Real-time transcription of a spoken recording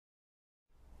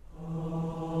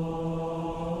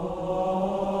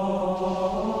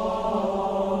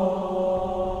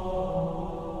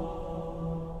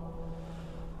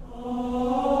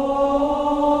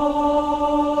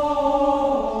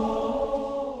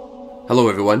Hello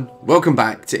everyone, welcome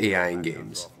back to AI in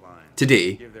Games.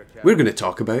 Today, we're going to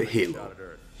talk about Halo.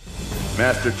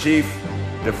 Master Chief,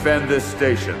 defend this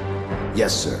station.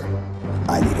 Yes, sir.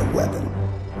 I need a weapon.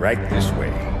 Right this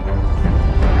way.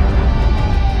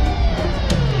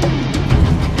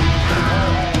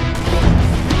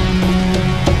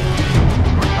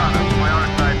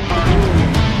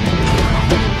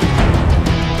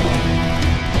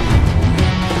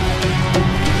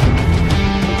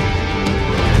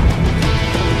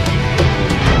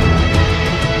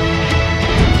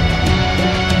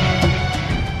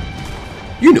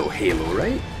 You know Halo,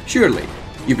 right? Surely,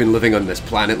 you've been living on this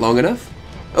planet long enough?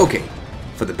 Okay,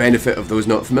 for the benefit of those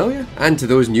not familiar, and to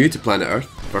those new to planet Earth,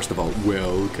 first of all,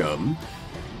 welcome.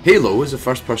 Halo is a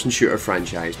first-person shooter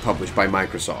franchise published by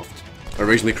Microsoft.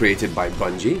 Originally created by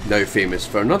Bungie, now famous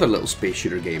for another little space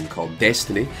shooter game called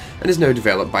Destiny, and is now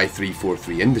developed by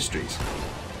 343 Industries.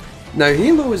 Now,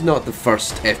 Halo is not the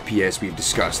first FPS we've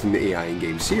discussed in the AI in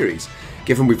Game series,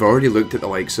 given we've already looked at the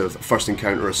likes of First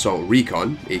Encounter Assault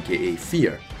Recon, aka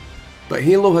Fear. But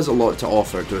Halo has a lot to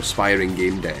offer to aspiring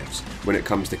game devs when it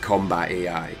comes to combat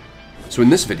AI. So in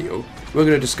this video, we're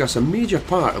going to discuss a major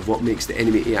part of what makes the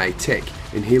enemy AI tick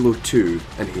in Halo 2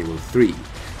 and Halo 3,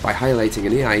 by highlighting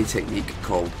an AI technique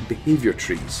called Behaviour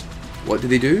Trees. What do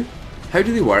they do? How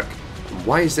do they work? And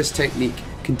why is this technique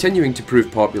continuing to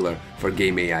prove popular for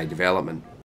game AI development?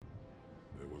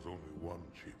 There was only one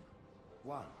chief.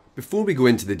 Before we go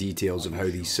into the details of how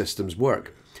these systems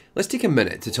work, let's take a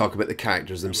minute to talk about the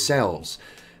characters themselves.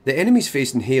 The enemies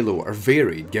faced in Halo are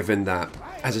varied, given that,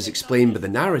 as is explained by the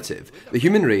narrative, the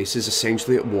human race is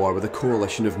essentially at war with a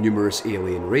coalition of numerous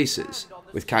alien races,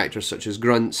 with characters such as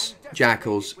grunts,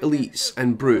 jackals, elites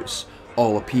and brutes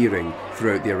all appearing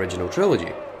throughout the original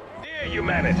trilogy. Dear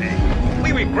humanity,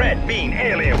 we regret being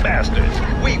alien bastards.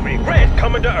 We regret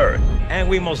coming to Earth. And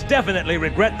we most definitely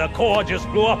regret the Corps just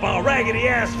blew up our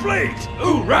raggedy-ass fleet.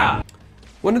 Hoorah!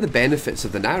 One of the benefits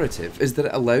of the narrative is that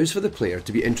it allows for the player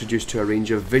to be introduced to a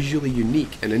range of visually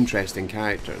unique and interesting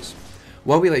characters.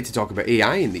 While we like to talk about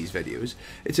AI in these videos,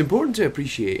 it's important to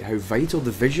appreciate how vital the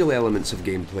visual elements of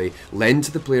gameplay lend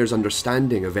to the player's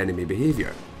understanding of enemy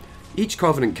behaviour. Each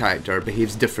Covenant character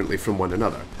behaves differently from one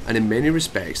another, and in many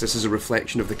respects this is a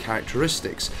reflection of the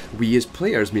characteristics we as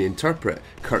players may interpret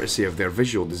courtesy of their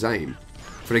visual design.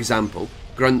 For example,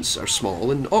 grunts are small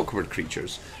and awkward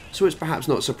creatures, so it's perhaps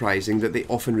not surprising that they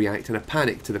often react in a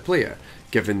panic to the player,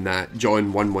 given that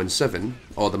John 117,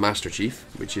 or the Master Chief,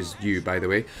 which is you by the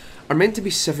way, are meant to be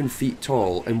 7 feet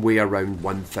tall and weigh around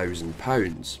 1,000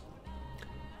 pounds.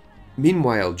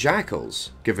 Meanwhile,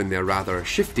 jackals, given their rather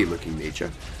shifty looking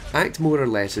nature, act more or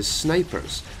less as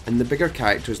snipers, and the bigger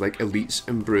characters like elites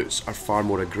and brutes are far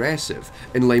more aggressive,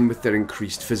 in line with their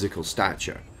increased physical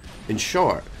stature. In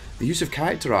short, the use of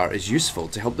character art is useful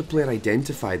to help the player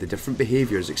identify the different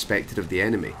behaviours expected of the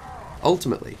enemy.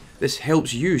 Ultimately, this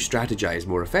helps you strategize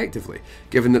more effectively,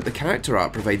 given that the character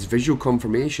art provides visual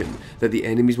confirmation that the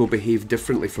enemies will behave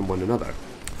differently from one another.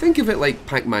 Think of it like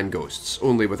Pac-Man ghosts,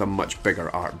 only with a much bigger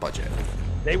art budget.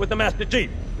 Stay with the Master Chief.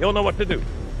 He'll know what to do.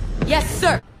 Yes,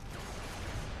 sir!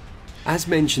 As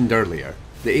mentioned earlier,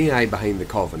 the AI behind the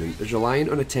Covenant is reliant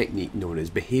on a technique known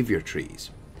as Behaviour Trees.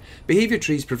 Behaviour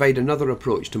Trees provide another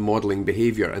approach to modelling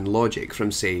behaviour and logic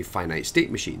from, say, finite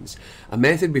state machines, a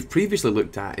method we've previously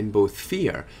looked at in both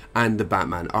Fear and the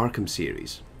Batman Arkham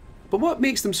series. But what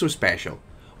makes them so special?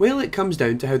 Well, it comes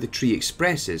down to how the tree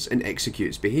expresses and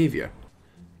executes behaviour.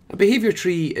 A behaviour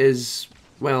tree is,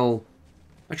 well,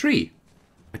 a tree.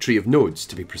 A tree of nodes,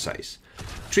 to be precise.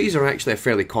 Trees are actually a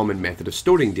fairly common method of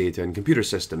storing data in computer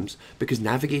systems because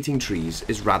navigating trees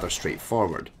is rather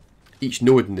straightforward. Each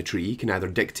node in the tree can either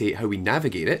dictate how we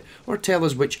navigate it or tell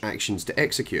us which actions to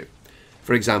execute.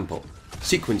 For example,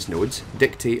 sequence nodes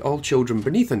dictate all children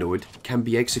beneath a node can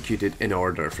be executed in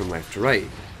order from left to right.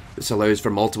 This allows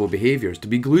for multiple behaviours to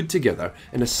be glued together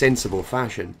in a sensible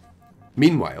fashion.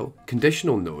 Meanwhile,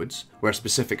 conditional nodes, where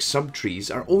specific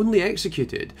subtrees are only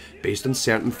executed based on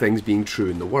certain things being true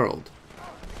in the world.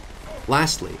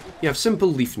 Lastly, you have simple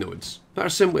leaf nodes that are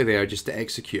simply there just to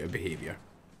execute a behaviour.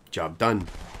 Job done.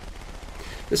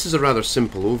 This is a rather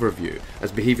simple overview,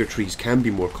 as behaviour trees can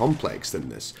be more complex than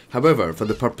this. However, for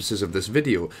the purposes of this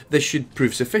video, this should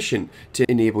prove sufficient to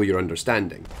enable your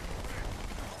understanding.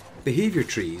 Behaviour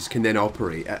trees can then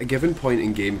operate at a given point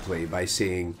in gameplay by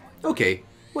saying, okay,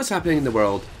 what's happening in the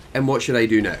world, and what should I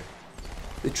do now?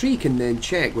 The tree can then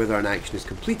check whether an action is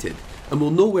completed, and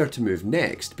will know where to move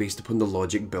next based upon the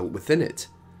logic built within it.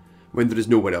 When there is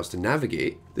nowhere else to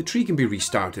navigate, the tree can be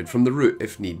restarted from the root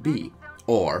if need be,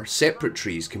 or separate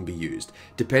trees can be used,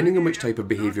 depending on which type of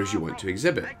behaviours you want to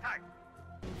exhibit.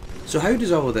 So how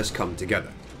does all of this come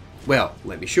together? Well,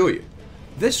 let me show you.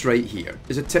 This right here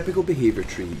is a typical behaviour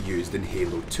tree used in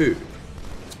Halo 2.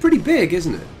 It's pretty big,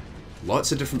 isn't it?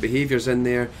 Lots of different behaviours in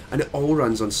there, and it all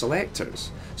runs on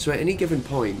selectors. So at any given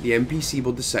point, the NPC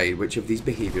will decide which of these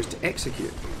behaviours to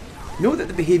execute. Note that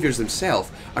the behaviours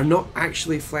themselves are not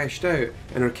actually fleshed out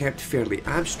and are kept fairly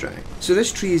abstract. So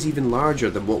this tree is even larger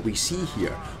than what we see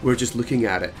here. We're just looking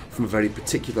at it from a very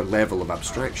particular level of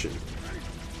abstraction.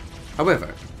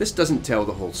 However, this doesn't tell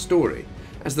the whole story,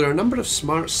 as there are a number of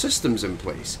smart systems in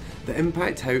place that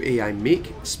impact how AI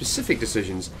make specific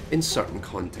decisions in certain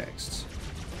contexts.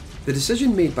 The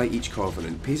decision made by each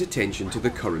Covenant pays attention to the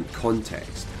current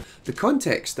context. The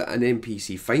context that an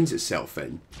NPC finds itself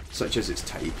in, such as its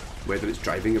type, whether it's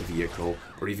driving a vehicle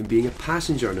or even being a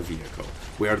passenger in a vehicle,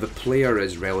 where the player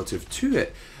is relative to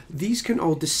it, these can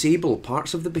all disable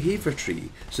parts of the behaviour tree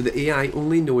so the AI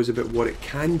only knows about what it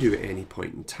can do at any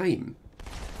point in time.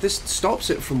 This stops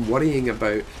it from worrying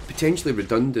about potentially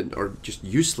redundant or just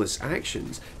useless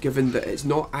actions, given that it's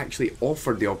not actually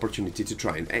offered the opportunity to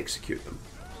try and execute them.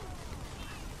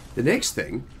 The next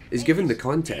thing is, given the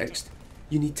context,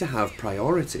 you need to have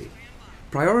priority.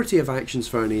 Priority of actions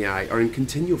for an AI are in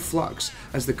continual flux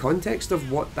as the context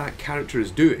of what that character is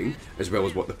doing, as well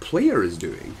as what the player is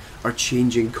doing, are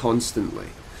changing constantly.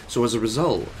 So as a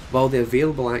result, while the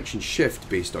available actions shift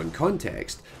based on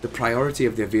context, the priority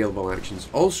of the available actions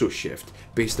also shift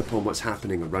based upon what's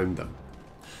happening around them.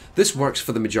 This works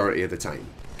for the majority of the time,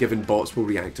 given bots will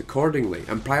react accordingly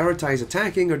and prioritise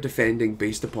attacking or defending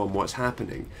based upon what's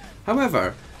happening.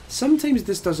 However, sometimes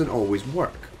this doesn't always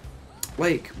work.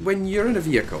 Like when you're in a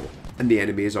vehicle and the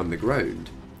enemy is on the ground.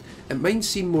 It might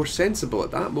seem more sensible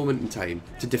at that moment in time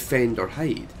to defend or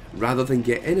hide, rather than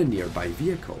get in a nearby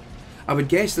vehicle. I would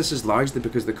guess this is largely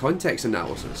because the context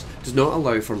analysis does not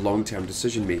allow for long-term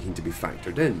decision making to be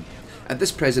factored in. At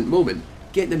this present moment,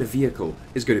 getting in a vehicle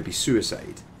is going to be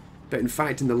suicide. But in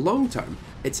fact, in the long term,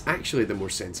 it's actually the more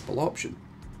sensible option.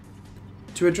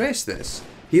 To address this,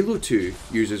 Halo 2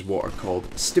 uses what are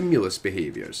called stimulus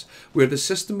behaviours, where the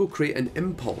system will create an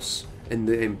impulse in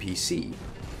the NPC.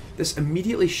 This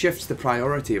immediately shifts the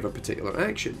priority of a particular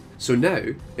action. So now,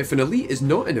 if an elite is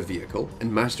not in a vehicle,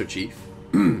 and Master Chief,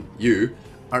 you,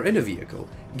 are in a vehicle,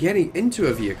 getting into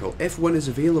a vehicle, if one is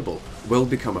available, will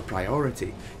become a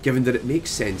priority, given that it makes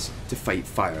sense to fight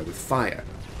fire with fire.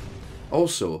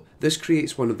 Also, this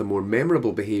creates one of the more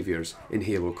memorable behaviours in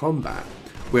Halo combat,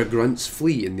 where grunts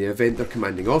flee in the event their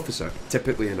commanding officer,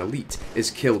 typically an elite, is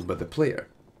killed by the player.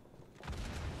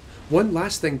 One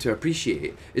last thing to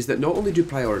appreciate is that not only do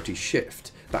priorities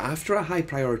shift, but after a high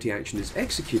priority action is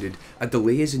executed, a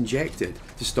delay is injected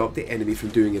to stop the enemy from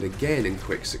doing it again in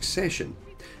quick succession.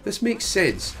 This makes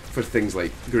sense for things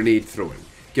like grenade throwing,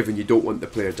 given you don't want the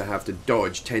player to have to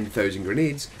dodge 10,000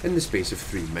 grenades in the space of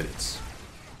 3 minutes.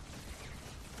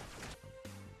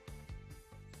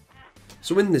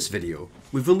 So in this video,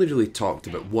 we've only really talked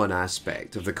about one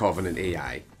aspect of the Covenant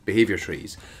AI, behaviour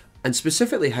trees, and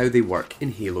specifically how they work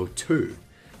in Halo 2.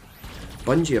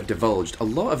 Bungie have divulged a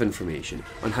lot of information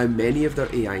on how many of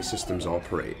their AI systems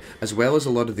operate, as well as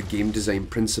a lot of the game design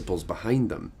principles behind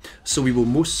them, so we will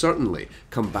most certainly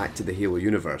come back to the Halo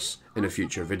universe in a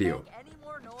future video.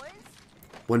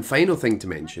 One final thing to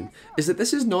mention is that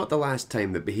this is not the last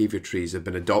time that behaviour trees have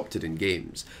been adopted in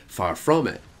games. Far from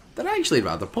it. They're actually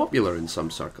rather popular in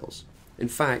some circles. In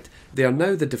fact, they are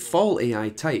now the default AI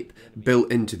type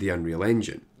built into the Unreal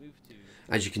Engine.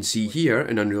 As you can see here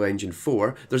in Unreal Engine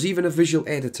 4, there's even a visual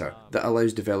editor that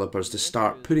allows developers to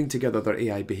start putting together their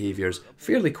AI behaviours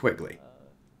fairly quickly.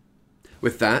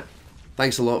 With that,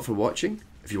 thanks a lot for watching.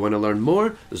 If you want to learn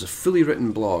more, there's a fully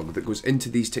written blog that goes into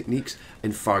these techniques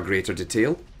in far greater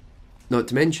detail. Not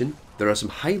to mention, there are some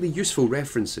highly useful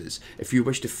references if you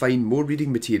wish to find more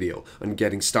reading material on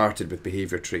getting started with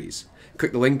behaviour trees.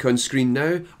 Click the link on screen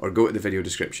now or go to the video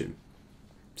description.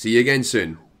 See you again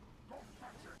soon.